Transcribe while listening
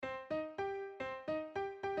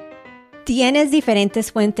¿Tienes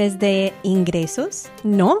diferentes fuentes de ingresos?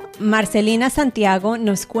 ¿No? Marcelina Santiago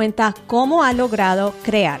nos cuenta cómo ha logrado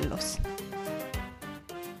crearlos.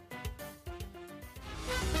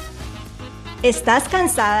 ¿Estás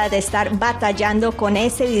cansada de estar batallando con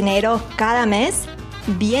ese dinero cada mes?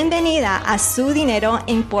 Bienvenida a Su Dinero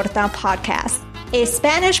Importa Podcast, a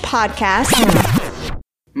Spanish podcast.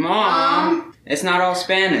 Mom, it's not all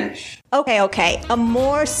Spanish. Okay, a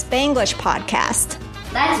more Spanglish podcast.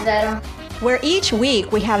 That's better. Where each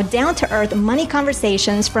week we have down-to-earth money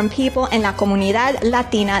conversations from people in la comunidad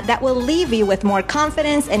latina that will leave you with more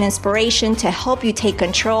confidence and inspiration to help you take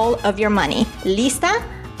control of your money. ¿Lista?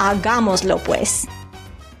 Hagámoslo pues.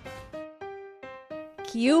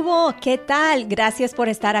 ¿Qué hubo? ¿Qué tal? Gracias por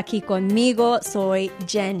estar aquí conmigo. Soy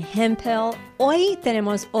Jen Hempel. Hoy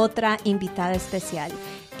tenemos otra invitada especial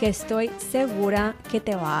que estoy segura que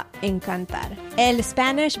te va a encantar. El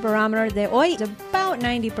Spanish barometer de hoy is about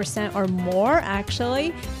 90% or more,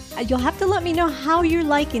 actually. You'll have to let me know how you're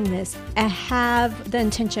liking this. I have the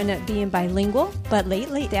intention of being bilingual, but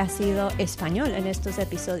lately te ha sido español en estos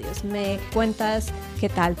episodios. Me cuentas qué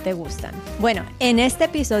tal te gustan. Bueno, en este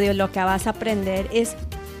episodio lo que vas a aprender es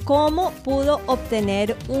cómo pudo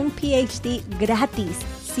obtener un PhD gratis.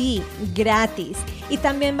 Sí, gratis. Y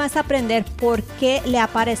también vas a aprender por qué le ha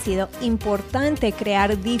parecido importante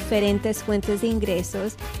crear diferentes fuentes de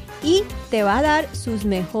ingresos y te va a dar sus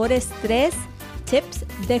mejores 3 tips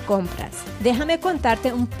de compras. Déjame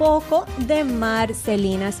contarte un poco de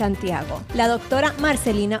Marcelina Santiago. La doctora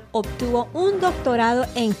Marcelina obtuvo un doctorado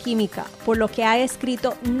en química, por lo que ha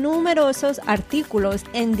escrito numerosos artículos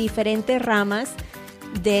en diferentes ramas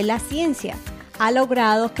de la ciencia. Ha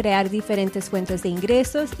logrado crear diferentes fuentes de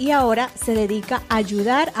ingresos y ahora se dedica a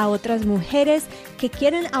ayudar a otras mujeres que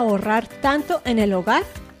quieren ahorrar tanto en el hogar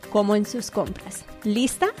como en sus compras.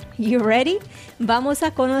 ¿Lista? You ready? Vamos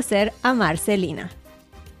a conocer a Marcelina.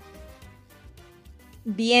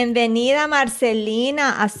 Bienvenida,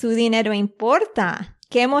 Marcelina, a Su Dinero Importa.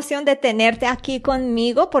 Qué emoción de tenerte aquí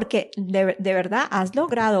conmigo porque de verdad has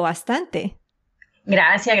logrado bastante.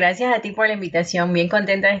 Gracias a ti por la invitación. Bien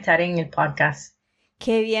contenta de estar en el podcast.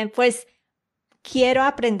 Qué bien, pues quiero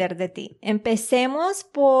aprender de ti. Empecemos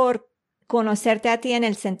por conocerte a ti en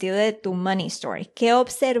el sentido de tu money story. ¿Qué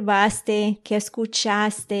observaste? ¿Qué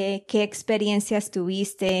escuchaste? ¿Qué experiencias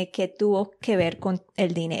tuviste? ¿Qué tuvo que ver con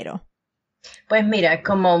el dinero? Pues mira,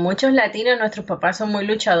 como muchos latinos, nuestros papás son muy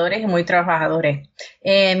luchadores y muy trabajadores.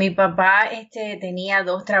 Mi papá tenía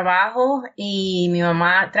 2 trabajos y mi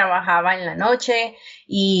mamá trabajaba en la noche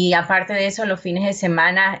y aparte de eso, los fines de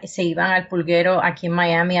semana se iban al pulguero aquí en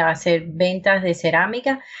Miami a hacer ventas de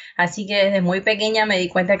cerámica. Así que desde muy pequeña me di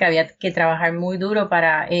cuenta que había que trabajar muy duro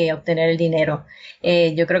para obtener el dinero.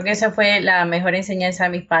 Yo creo que esa fue la mejor enseñanza de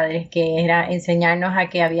mis padres, que era enseñarnos a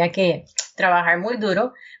que había que trabajar muy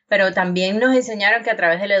duro, pero también nos enseñaron que a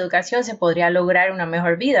través de la educación se podría lograr una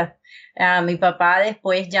mejor vida. Mi papá,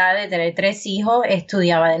 después ya de tener 3 hijos,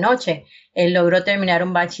 estudiaba de noche. Él logró terminar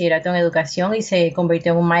un bachillerato en educación y se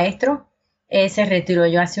convirtió en un maestro. Se retiró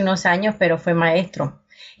yo hace unos años, pero fue maestro.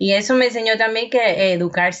 Y eso me enseñó también que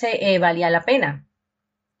educarse valía la pena.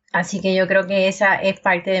 Así que yo creo que esa es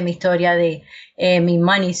parte de mi historia, de mi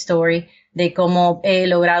money story, de cómo he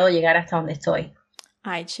logrado llegar hasta donde estoy.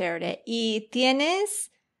 Ay, chévere. ¿Y tienes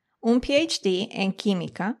un PhD en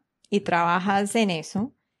química y trabajas en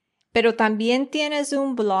eso, pero también tienes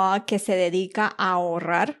un blog que se dedica a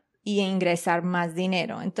ahorrar y a ingresar más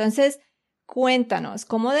dinero? Entonces, cuéntanos,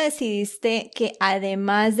 ¿cómo decidiste que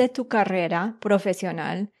además de tu carrera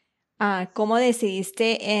profesional, cómo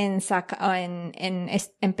decidiste en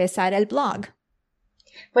empezar el blog?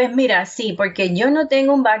 Pues mira, sí, porque yo no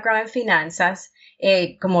tengo un background en finanzas.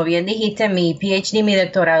 Como bien dijiste, mi PhD, mi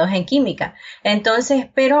doctorado es en química. Entonces,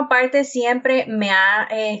 pero aparte siempre me ha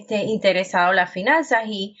interesado las finanzas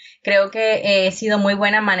y creo que he sido muy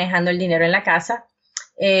buena manejando el dinero en la casa.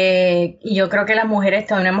 Y yo creo que las mujeres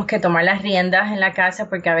tenemos que tomar las riendas en la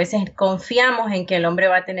casa porque a veces confiamos en que el hombre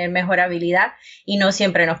va a tener mejor habilidad y no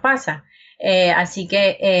siempre nos pasa. Así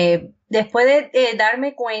que después de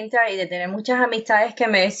darme cuenta y de tener muchas amistades que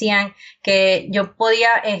me decían que yo podía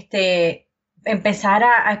empezar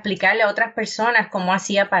a explicarle a otras personas cómo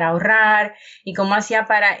hacía para ahorrar y cómo hacía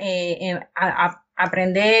para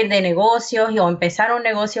aprender de negocios o empezar un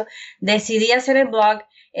negocio, decidí hacer el blog.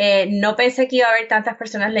 No pensé que iba a haber tantas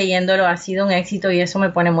personas leyéndolo, ha sido un éxito y eso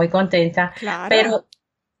me pone muy contenta. Claro. Pero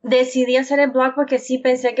decidí hacer el blog porque sí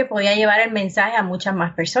pensé que podía llevar el mensaje a muchas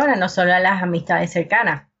más personas, no solo a las amistades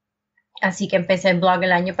cercanas. Así que empecé el blog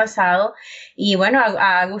el año pasado y bueno,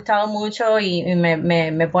 ha gustado mucho y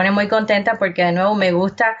me pone muy contenta porque de nuevo me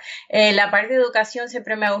gusta, la parte de educación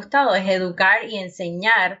siempre me ha gustado, es educar y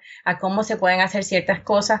enseñar a cómo se pueden hacer ciertas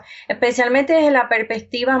cosas, especialmente desde la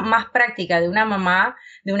perspectiva más práctica de una mamá,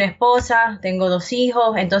 de una esposa, tengo 2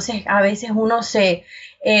 hijos, entonces a veces uno se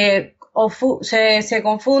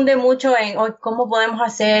confunde mucho en cómo podemos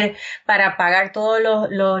hacer para pagar todos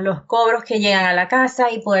los cobros que llegan a la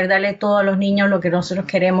casa y poder darle todo a los niños lo que nosotros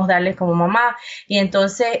queremos darles como mamá. Y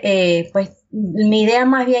entonces, pues mi idea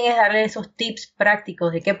más bien es darle esos tips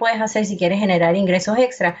prácticos de qué puedes hacer si quieres generar ingresos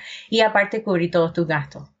extra y aparte cubrir todos tus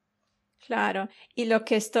gastos. Claro, y lo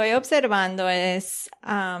que estoy observando es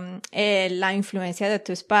la influencia de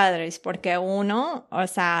tus padres, porque uno, o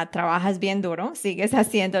sea, trabajas bien duro, sigues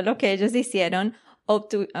haciendo lo que ellos hicieron,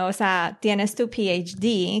 o sea, tienes tu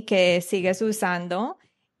PhD que sigues usando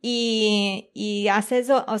y haces,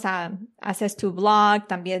 o sea, haces tu blog,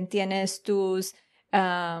 también tienes tus,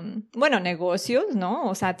 bueno, negocios, ¿no?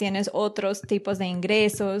 O sea, tienes otros tipos de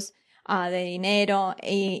ingresos de dinero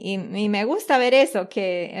y me gusta ver eso,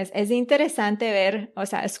 que es interesante ver, o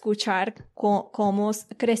sea, escuchar cómo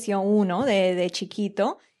creció uno de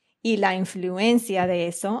chiquito y la influencia de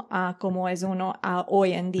eso a cómo es uno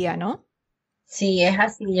hoy en día, ¿no? Sí, es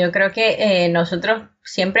así. Yo creo que nosotros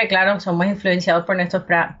siempre, claro, somos influenciados por nuestros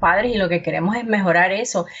padres y lo que queremos es mejorar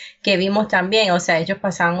eso que vimos también. O sea, ellos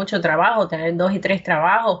pasaban mucho trabajo, tener 2 y 3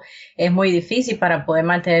 trabajos es muy difícil para poder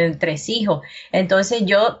mantener 3 hijos. Entonces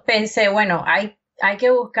yo pensé, bueno, hay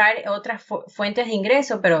que buscar otras fuentes de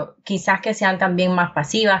ingreso, pero quizás que sean también más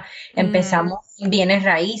pasivas. Empezamos bienes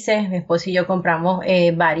raíces. Mi esposo y yo compramos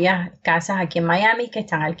varias casas aquí en Miami que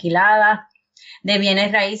están alquiladas. De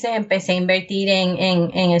bienes raíces empecé a invertir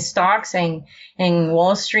en stocks, en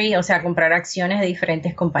Wall Street, o sea, comprar acciones de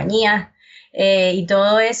diferentes compañías. Y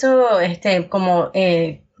todo eso, como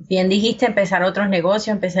bien dijiste, empezar otros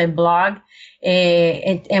negocios, empecé el blog.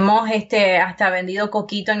 Hemos hasta vendido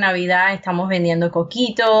coquito en Navidad, estamos vendiendo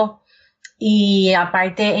coquito. Y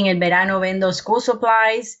aparte en el verano vendo school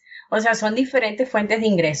supplies. O sea, son diferentes fuentes de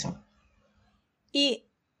ingreso. Y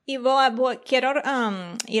quiero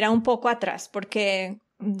ir a un poco atrás porque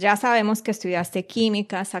ya sabemos que estudiaste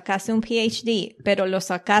química, sacaste un PhD, pero lo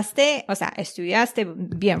sacaste, o sea, estudiaste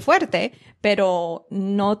bien fuerte, pero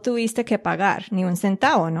no tuviste que pagar ni un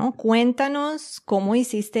centavo, ¿no? Cuéntanos cómo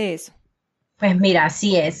hiciste eso. Pues mira,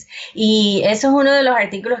 así es. Y eso es uno de los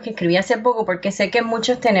artículos que escribí hace poco porque sé que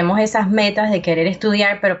muchos tenemos esas metas de querer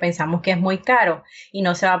estudiar, pero pensamos que es muy caro y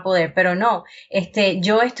no se va a poder, pero no.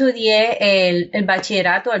 Yo estudié el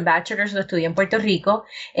bachillerato, el bachelor's, lo estudié en Puerto Rico,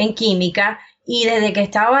 en química. Y desde que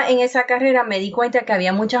estaba en esa carrera me di cuenta que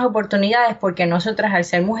había muchas oportunidades porque nosotras al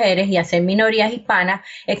ser mujeres y al ser minorías hispanas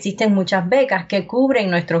existen muchas becas que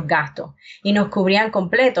cubren nuestros gastos y nos cubrían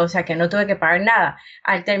completo, o sea que no tuve que pagar nada.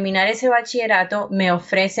 Al terminar ese bachillerato me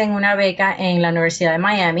ofrecen una beca en la Universidad de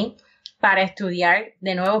Miami para estudiar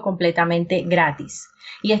de nuevo completamente gratis.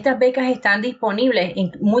 Y estas becas están disponibles,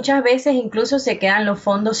 muchas veces incluso se quedan los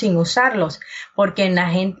fondos sin usarlos porque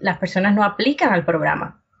las personas no aplican al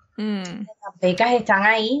programa. Las becas están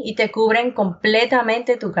ahí y te cubren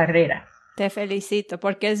completamente tu carrera. Te felicito,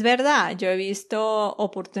 porque es verdad, yo he visto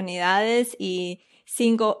oportunidades y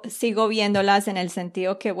sigo viéndolas en el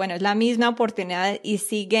sentido que, bueno, es la misma oportunidad y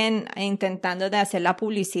siguen intentando de hacer la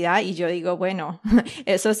publicidad y yo digo, bueno,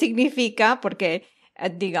 eso significa porque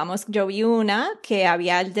digamos, yo vi una que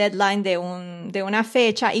había el deadline de una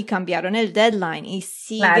fecha y cambiaron el deadline y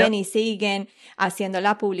siguen Claro. y siguen haciendo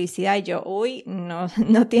la publicidad y yo, uy, no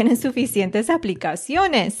tienen suficientes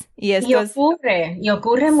aplicaciones. Y esto Y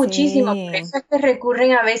ocurre muchísimo, por sí, eso es que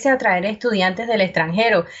recurren a veces a traer estudiantes del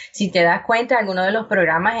extranjero. Si te das cuenta, algunos de los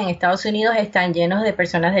programas en Estados Unidos están llenos de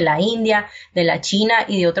personas de la India, de la China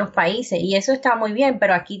y de otros países, y eso está muy bien,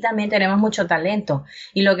 pero aquí también tenemos mucho talento.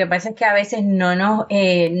 Y lo que pasa es que a veces no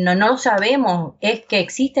nos sabemos es que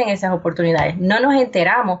existen esas oportunidades, no nos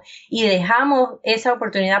enteramos y dejamos esa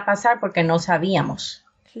oportunidad pasar porque no sabíamos.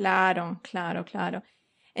 claro.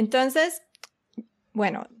 Entonces,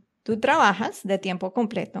 bueno, tú trabajas de tiempo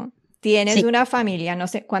completo, tienes Sí, una familia, no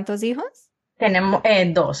sé, ¿cuántos hijos? tenemos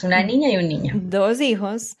 2, una niña y un niño. 2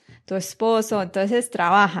 hijos, tu esposo, entonces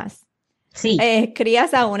trabajas, Sí.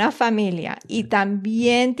 crías a una familia y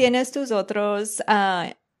también tienes tus otros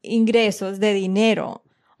ingresos de dinero.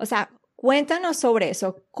 O sea, cuéntanos sobre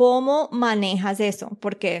eso, ¿cómo manejas eso?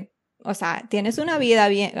 Porque, o sea, tienes una vida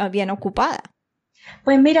bien ocupada.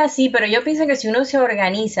 Pues mira, sí, pero yo pienso que si uno se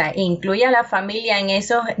organiza e incluye a la familia en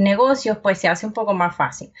esos negocios, pues se hace un poco más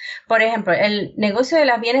fácil. Por ejemplo, el negocio de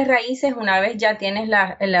las bienes raíces, una vez ya tienes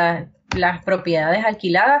las propiedades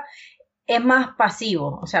alquiladas, es más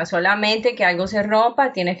pasivo, o sea, solamente que algo se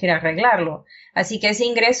rompa, tienes que ir a arreglarlo. Así que ese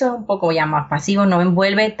ingreso es un poco ya más pasivo, no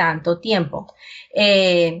envuelve tanto tiempo.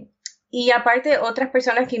 Y aparte, otras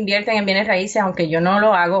personas que invierten en bienes raíces, aunque yo no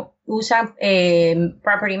lo hago, usan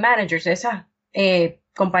property managers, esas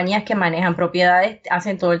compañías que manejan propiedades,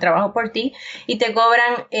 hacen todo el trabajo por ti y te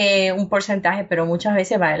cobran un porcentaje, pero muchas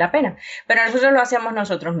veces vale la pena. Pero nosotros lo hacemos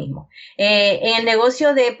nosotros mismos. En el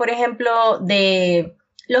negocio de, por ejemplo, de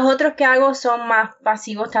los otros que hago son más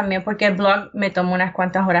pasivos también porque el blog me toma unas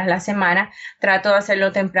cuantas horas a la semana. Trato de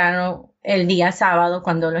hacerlo temprano el día sábado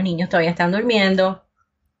cuando los niños todavía están durmiendo.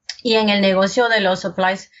 Y en el negocio de los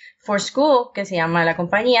supplies for school, que se llama la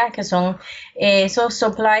compañía, que son esos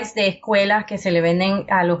supplies de escuelas que se le venden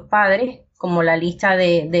a los padres, como la lista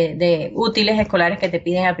de útiles escolares que te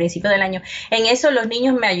piden al principio del año. En eso los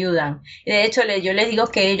niños me ayudan. De hecho, yo les digo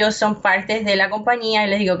que ellos son partes de la compañía y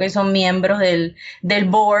les digo que son miembros del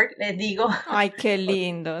board, les digo. Ay, qué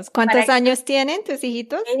lindos. ¿Cuántos años tienen tus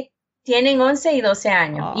hijitos? Tienen 11 y 12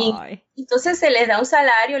 años. Ay. Y entonces se les da un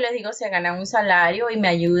salario, les digo, se ganan un salario y me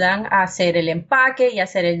ayudan a hacer el empaque y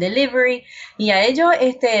hacer el delivery. Y a ellos,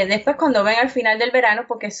 después cuando ven al final del verano,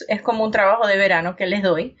 porque es como un trabajo de verano que les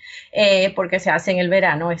doy, porque se hace en el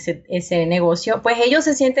verano ese negocio, pues ellos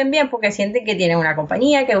se sienten bien porque sienten que tienen una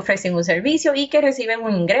compañía, que ofrecen un servicio y que reciben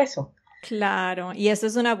un ingreso. Claro, y eso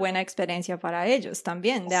es una buena experiencia para ellos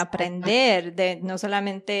también, de aprender, de no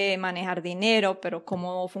solamente manejar dinero, pero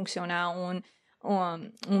cómo funciona un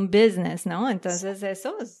business, ¿no? Entonces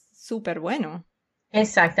eso es súper bueno.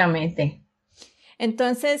 Exactamente.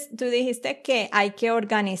 Entonces, tú dijiste que hay que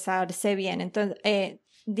organizarse bien. Entonces,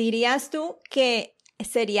 ¿dirías tú que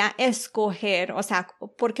sería escoger, o sea,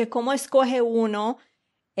 porque cómo escoge uno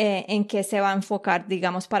en qué se va a enfocar,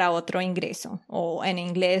 digamos, para otro ingreso, o en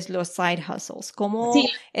inglés los side hustles? ¿Cómo Sí.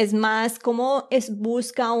 es más, cómo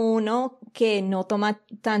busca uno que no toma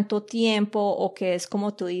tanto tiempo o que es,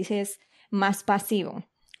 como tú dices, más pasivo?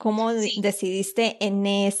 ¿Cómo decidiste en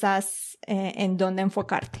en dónde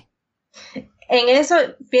enfocarte? En eso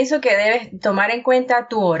pienso que debes tomar en cuenta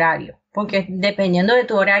tu horario, porque dependiendo de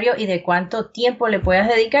tu horario y de cuánto tiempo le puedas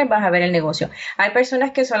dedicar, vas a ver el negocio. Hay personas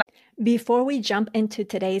que solamente... Before we jump into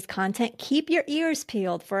today's content, keep your ears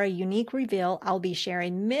peeled for a unique reveal I'll be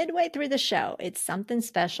sharing midway through the show. It's something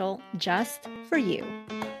special just for you.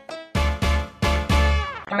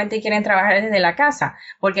 quieren trabajar desde la casa,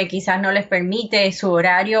 porque quizás no les permite su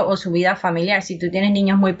horario o su vida familiar. Si tú tienes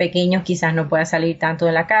niños muy pequeños, quizás no puedas salir tanto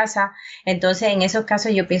de la casa. Entonces, en esos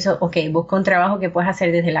casos yo pienso, ok, busca un trabajo que puedas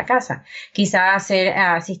hacer desde la casa. Quizás ser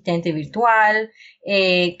asistente virtual,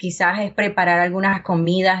 quizás es preparar algunas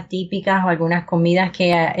comidas típicas o algunas comidas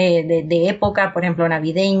que de época, por ejemplo,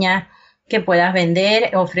 navideñas, que puedas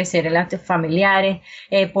vender, ofrecer a tus familiares.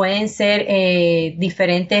 Pueden ser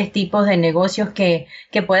diferentes tipos de negocios que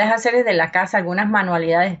puedes hacer desde la casa, algunas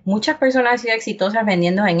manualidades. Muchas personas han sido exitosas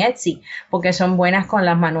vendiendo en Etsy porque son buenas con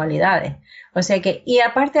las manualidades. O sea que, y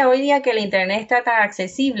aparte hoy día que el internet está tan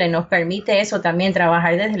accesible, nos permite eso también,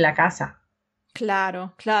 trabajar desde la casa.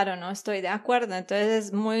 Claro, claro, no estoy de acuerdo.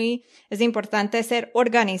 Entonces es importante ser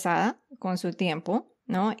organizada con su tiempo,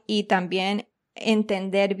 ¿no? Y también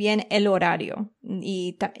entender bien el horario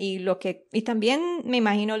y también me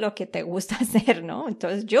imagino lo que te gusta hacer, ¿no?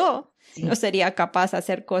 Entonces yo no sería capaz de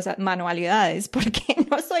hacer manualidades porque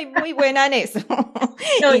no soy muy buena en eso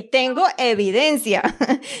y tengo evidencia.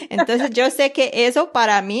 Entonces yo sé que eso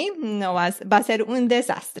para mí no va a ser un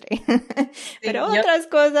desastre. Pero otras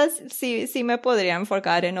cosas sí me podría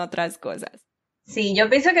enfocar en otras cosas. Sí, yo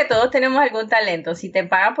pienso que todos tenemos algún talento. Si te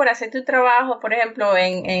pagan por hacer tu trabajo, por ejemplo,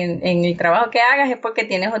 en el trabajo que hagas, es porque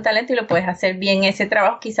tienes un talento y lo puedes hacer bien. Ese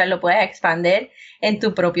trabajo quizás lo puedes expandir en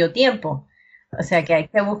tu propio tiempo. O sea que hay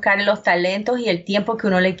que buscar los talentos y el tiempo que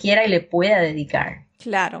uno le quiera y le pueda dedicar.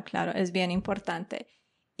 Claro, claro, es bien importante.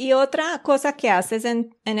 Y otra cosa que haces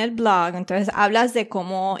en el blog, entonces hablas de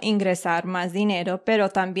cómo ingresar más dinero, pero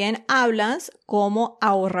también hablas cómo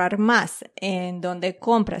ahorrar más en donde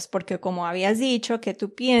compras, porque como habías dicho que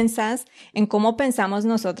tú piensas en cómo pensamos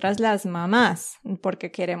nosotras las mamás, porque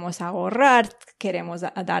queremos ahorrar, queremos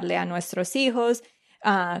darle a nuestros hijos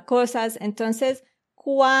cosas. Entonces,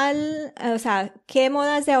 ¿qué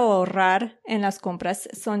modas de ahorrar en las compras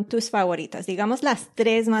son tus favoritas? Digamos las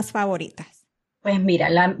 3 más favoritas. Pues mira,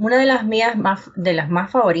 una de las mías de las más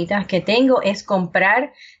favoritas que tengo es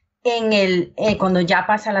comprar cuando ya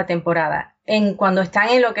pasa la temporada, cuando están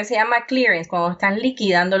en lo que se llama clearance, cuando están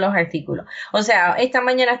liquidando los artículos. O sea, esta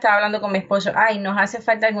mañana estaba hablando con mi esposo, nos hace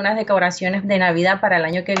falta algunas decoraciones de Navidad para el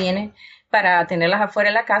año que viene, para tenerlas afuera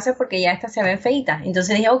de la casa porque ya estas se ven feitas.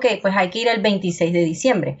 Entonces dije, ok, pues hay que ir el 26 de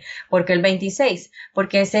diciembre. ¿Por qué el 26?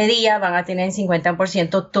 Porque ese día van a tener en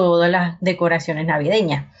 50% todas las decoraciones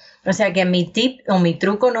navideñas. O sea que mi tip o mi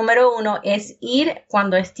truco número 1 es ir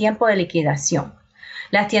cuando es tiempo de liquidación.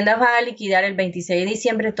 Las tiendas van a liquidar el 26 de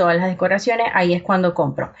diciembre todas las decoraciones, ahí es cuando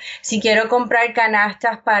compro. Si quiero comprar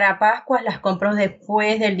canastas para Pascua, las compro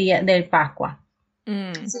después del día del Pascua.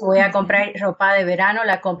 Si voy a comprar ropa de verano,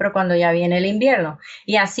 la compro cuando ya viene el invierno.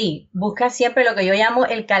 Y así, busca siempre lo que yo llamo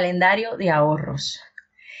el calendario de ahorros.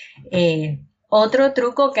 Otro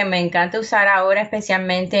truco que me encanta usar ahora,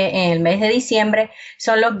 especialmente en el mes de diciembre,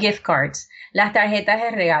 son los gift cards, las tarjetas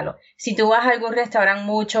de regalo. Si tú vas a algún restaurante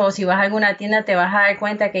mucho o si vas a alguna tienda, te vas a dar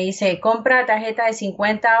cuenta que dice, compra tarjeta de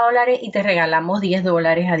 $50 y te regalamos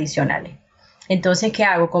 $10 adicionales. Entonces, ¿qué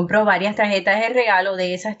hago? Compro varias tarjetas de regalo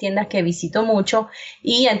de esas tiendas que visito mucho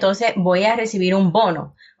y entonces voy a recibir un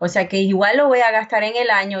bono. O sea que igual lo voy a gastar en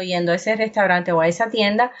el año yendo a ese restaurante o a esa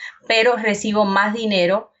tienda, pero recibo más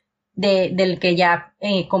dinero del que ya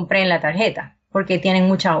compré en la tarjeta, porque tienen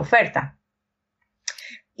muchas ofertas.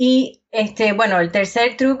 Y bueno, el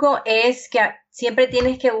tercer truco es que siempre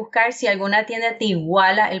tienes que buscar si alguna tienda te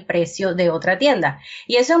iguala el precio de otra tienda.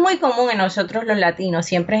 Y eso es muy común en nosotros los latinos.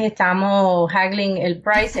 Siempre estamos haggling el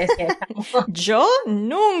price. Yo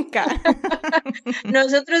nunca.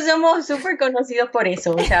 Nosotros somos súper conocidos por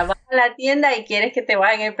eso. O sea, vas a la tienda y quieres que te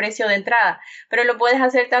bajen el precio de entrada, pero lo puedes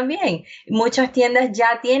hacer también. Muchas tiendas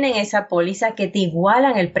ya tienen esa póliza que te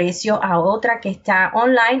igualan el precio a otra que está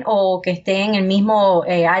online o que esté en el mismo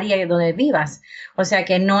área donde vivas. O sea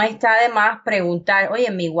que no está de más preguntar,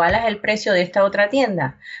 oye, ¿me igualas el precio de esta otra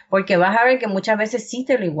tienda? Porque vas a ver que muchas veces sí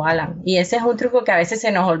te lo igualan. Y ese es un truco que a veces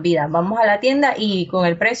se nos olvida. Vamos a la tienda y con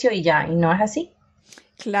el precio y ya. Y no es así.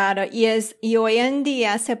 Claro, y hoy en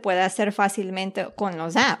día se puede hacer fácilmente con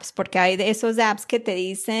los apps, porque hay de esos apps que te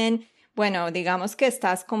dicen, bueno, digamos que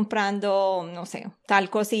estás comprando, no sé,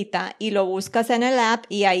 tal cosita y lo buscas en el app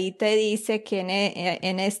y ahí te dice que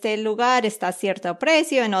en este lugar está a cierto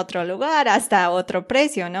precio, en otro lugar hasta otro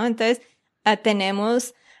precio, ¿no? Entonces,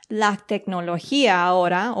 tenemos la tecnología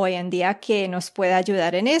ahora, hoy en día, que nos puede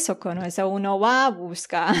ayudar en eso. Con eso uno va,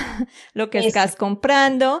 busca lo que estás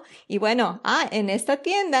comprando y bueno, en esta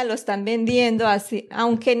tienda lo están vendiendo así,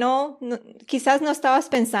 aunque no, quizás no estabas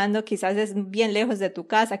pensando, quizás es bien lejos de tu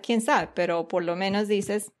casa, quién sabe, pero por lo menos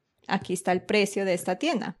dices, aquí está el precio de esta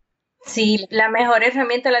tienda. Sí, la mejor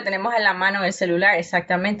herramienta la tenemos en la mano, en el celular,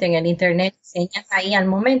 exactamente, en el internet, enseñas ahí al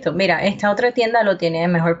momento. Mira, esta otra tienda lo tiene de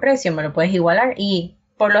mejor precio, me lo puedes igualar y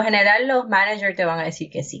por lo general los managers te van a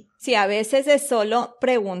decir que sí. Sí, a veces es solo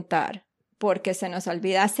preguntar, porque se nos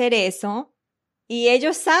olvida hacer eso y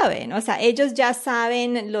ellos saben, o sea, ellos ya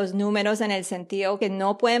saben los números en el sentido que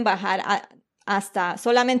no pueden bajar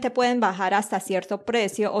solamente pueden bajar hasta cierto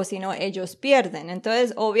precio o si no, ellos pierden.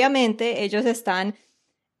 Entonces, obviamente, ellos están,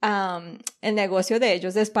 el negocio de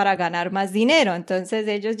ellos es para ganar más dinero. Entonces,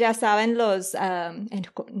 ellos ya saben no,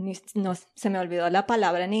 se me olvidó la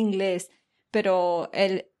palabra en inglés, pero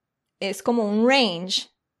es como un range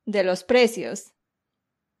de los precios.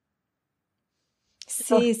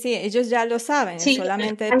 Sí, ellos ya lo saben, sí,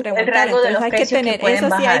 solamente el preguntar. rango de Entonces los hay que precios tener, que pueden eso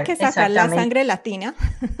sí, bajar, hay que sacar la sangre latina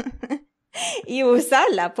y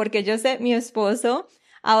usarla, porque yo sé, mi esposo,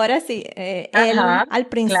 ahora sí, él al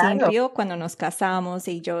principio, claro. cuando nos casamos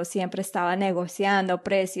y yo siempre estaba negociando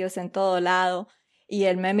precios en todo lado, y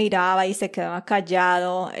él me miraba y se quedaba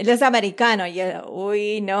callado. Él es americano y él,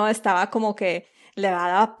 no, estaba como que le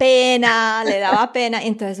daba pena.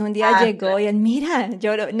 Entonces un día llegó y él, mira,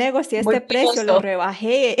 yo negocié este precio, lo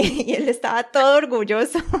rebajé y él estaba todo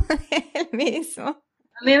orgulloso de él mismo.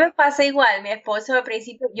 A mí me pasa igual, mi esposo al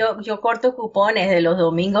principio, yo corto cupones de los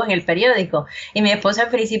domingos en el periódico y mi esposo al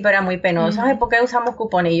principio era muy penoso, ¿por qué usamos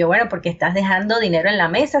cupones? Y yo, bueno, porque estás dejando dinero en la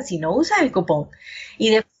mesa si no usas el cupón.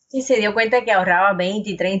 Y después se dio cuenta que ahorraba $20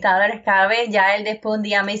 y $30 cada vez, ya él después un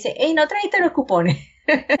día me dice, hey, ¿no trajiste los cupones?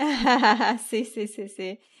 Sí.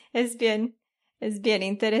 Es bien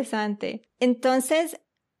interesante. Entonces,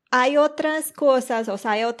 ¿hay otras cosas, o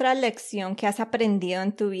sea, hay otra lección que has aprendido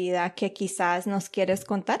en tu vida que quizás nos quieres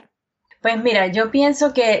contar? Pues mira, yo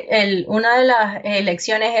pienso que una de las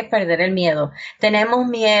lecciones es perder el miedo. Tenemos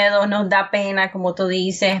miedo, nos da pena, como tú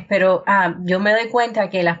dices, pero yo me doy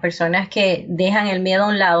cuenta que las personas que dejan el miedo a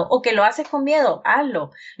un lado o que lo haces con miedo,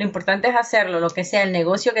 hazlo. Lo importante es hacerlo, lo que sea, el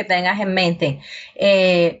negocio que tengas en mente.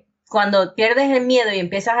 Cuando pierdes el miedo y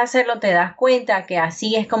empiezas a hacerlo, te das cuenta que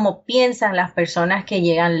así es como piensan las personas que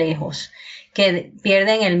llegan lejos, que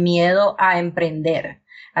pierden el miedo a emprender.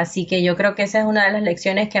 Así que yo creo que esa es una de las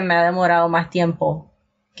lecciones que me ha demorado más tiempo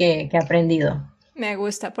que he aprendido. Me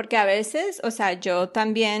gusta, porque a veces, o sea, yo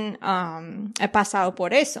también he pasado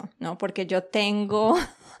por eso, ¿no? Porque yo tengo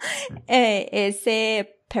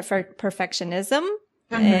ese perfectionism,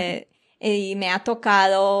 y me ha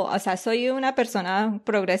tocado, o sea, soy una persona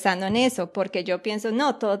progresando en eso, porque yo pienso,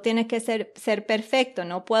 no, todo tiene que ser perfecto,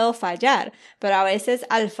 no puedo fallar, pero a veces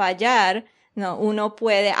al fallar, no, uno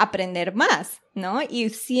puede aprender más, ¿no?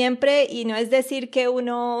 Y siempre, y no es decir que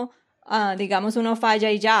uno, digamos, uno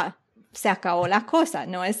falla y ya, se acabó la cosa,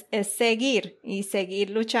 ¿no? Es seguir y seguir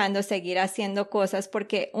luchando, seguir haciendo cosas,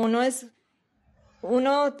 porque uno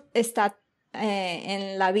está,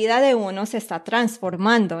 en la vida de uno se está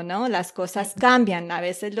transformando, ¿no? Las cosas cambian, a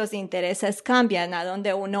veces los intereses cambian, a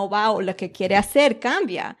donde uno va o lo que quiere hacer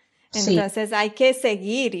cambia. Entonces hay que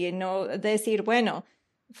seguir y no decir, bueno,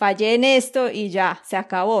 fallé en esto y ya, se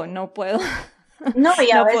acabó, no puedo, No,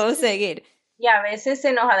 no puedo seguir. Y a veces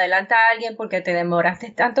se nos adelanta alguien porque te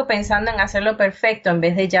demoraste tanto pensando en hacerlo perfecto en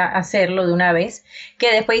vez de ya hacerlo de una vez,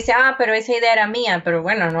 que después dice, pero esa idea era mía, pero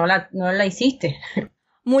bueno, no la hiciste.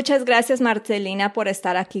 Muchas gracias, Marcelina, por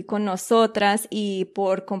estar aquí con nosotras y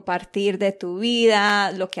por compartir de tu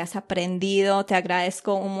vida, lo que has aprendido. Te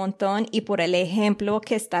agradezco un montón y por el ejemplo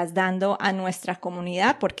que estás dando a nuestra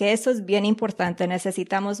comunidad, porque eso es bien importante.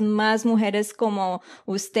 Necesitamos más mujeres como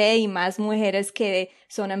usted y más mujeres que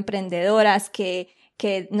son emprendedoras, que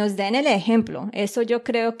nos den el ejemplo. Eso yo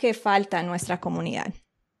creo que falta en nuestra comunidad.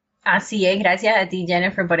 Así es, gracias a ti,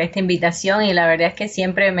 Jennifer, por esta invitación, y la verdad es que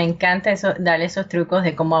siempre me encanta darle esos trucos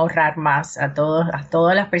de cómo ahorrar más a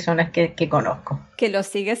todas las personas que conozco. Que lo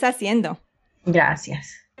sigues haciendo.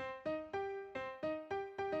 Gracias.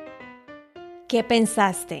 ¿Qué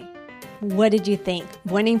pensaste? What did you think?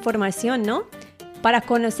 Buena información, ¿no? Para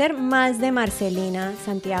conocer más de Marcelina,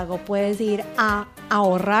 Santiago, puedes ir a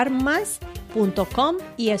ahorrarmas.com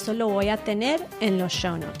y eso lo voy a tener en los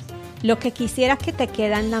show notes. Lo que quisiera que te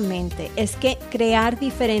quede en la mente es que crear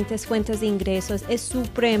diferentes fuentes de ingresos es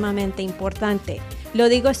supremamente importante. Lo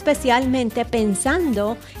digo especialmente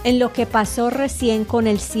pensando en lo que pasó recién con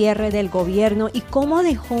el cierre del gobierno y cómo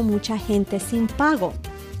dejó mucha gente sin pago.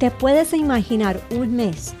 ¿Te puedes imaginar un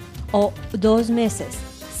mes o 2 meses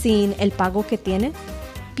sin el pago que tienes?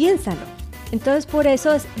 Piénsalo. Entonces, por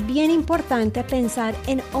eso es bien importante pensar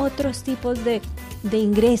en otros tipos de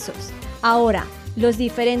ingresos. Ahora, los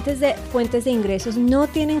diferentes fuentes de ingresos no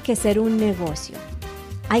tienen que ser un negocio.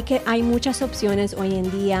 Hay muchas opciones hoy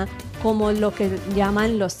en día, como lo que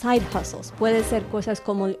llaman los side hustles. Puede ser cosas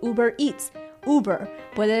como el Uber Eats,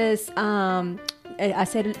 puedes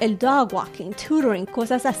hacer el dog walking, tutoring,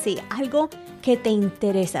 cosas así. Algo que te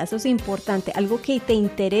interesa, eso es importante. Algo que te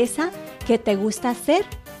interesa, que te gusta hacer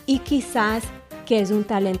y quizás que es un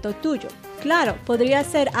talento tuyo. Claro, podría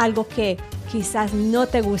ser algo que quizás no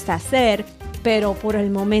te gusta hacer, pero por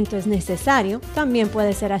el momento es necesario, también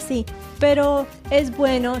puede ser así. Pero es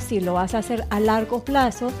bueno, si lo vas a hacer a largo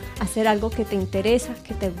plazo, hacer algo que te interesa,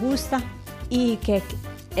 que te gusta y que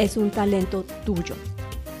es un talento tuyo.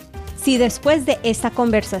 Si después de esta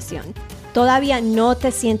conversación todavía no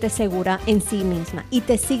te sientes segura en sí misma y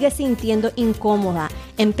te sigues sintiendo incómoda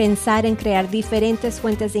en pensar en crear diferentes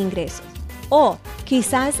fuentes de ingresos, o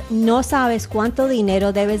quizás no sabes cuánto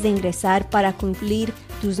dinero debes de ingresar para cumplir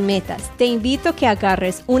tus metas, te invito a que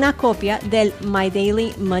agarres una copia del My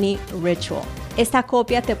Daily Money Ritual. Esta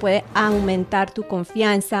copia te puede aumentar tu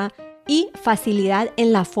confianza y facilidad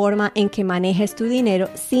en la forma en que manejes tu dinero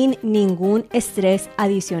sin ningún estrés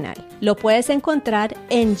adicional. Lo puedes encontrar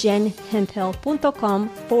en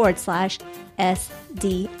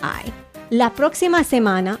jenhempel.com/SDI. La próxima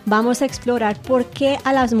semana vamos a explorar por qué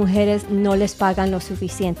a las mujeres no les pagan lo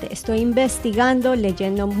suficiente. Estoy investigando,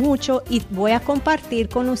 leyendo mucho y voy a compartir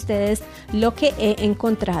con ustedes lo que he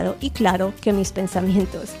encontrado y claro que mis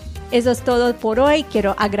pensamientos. Eso es todo por hoy.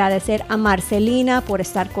 Quiero agradecer a Marcelina por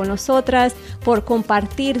estar con nosotras, por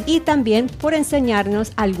compartir y también por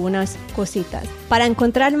enseñarnos algunas cositas. Para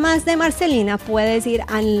encontrar más de Marcelina puedes ir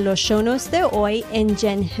a los show notes de hoy en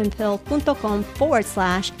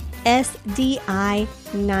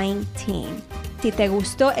jenhempel.com/SDI19. Si te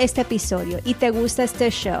gustó este episodio y te gusta este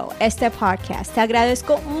show, este podcast, te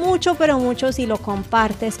agradezco mucho, pero mucho si lo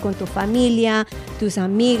compartes con tu familia, tus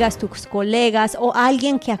amigas, tus colegas o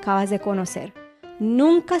alguien que acabas de conocer.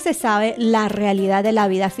 Nunca se sabe la realidad de la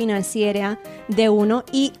vida financiera de uno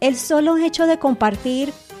y el solo hecho de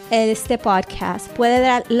compartir este podcast puede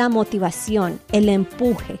dar la motivación, el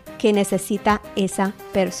empuje que necesita esa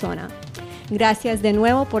persona. Gracias de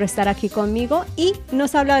nuevo por estar aquí conmigo y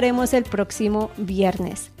nos hablaremos el próximo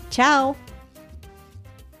viernes. ¡Chao!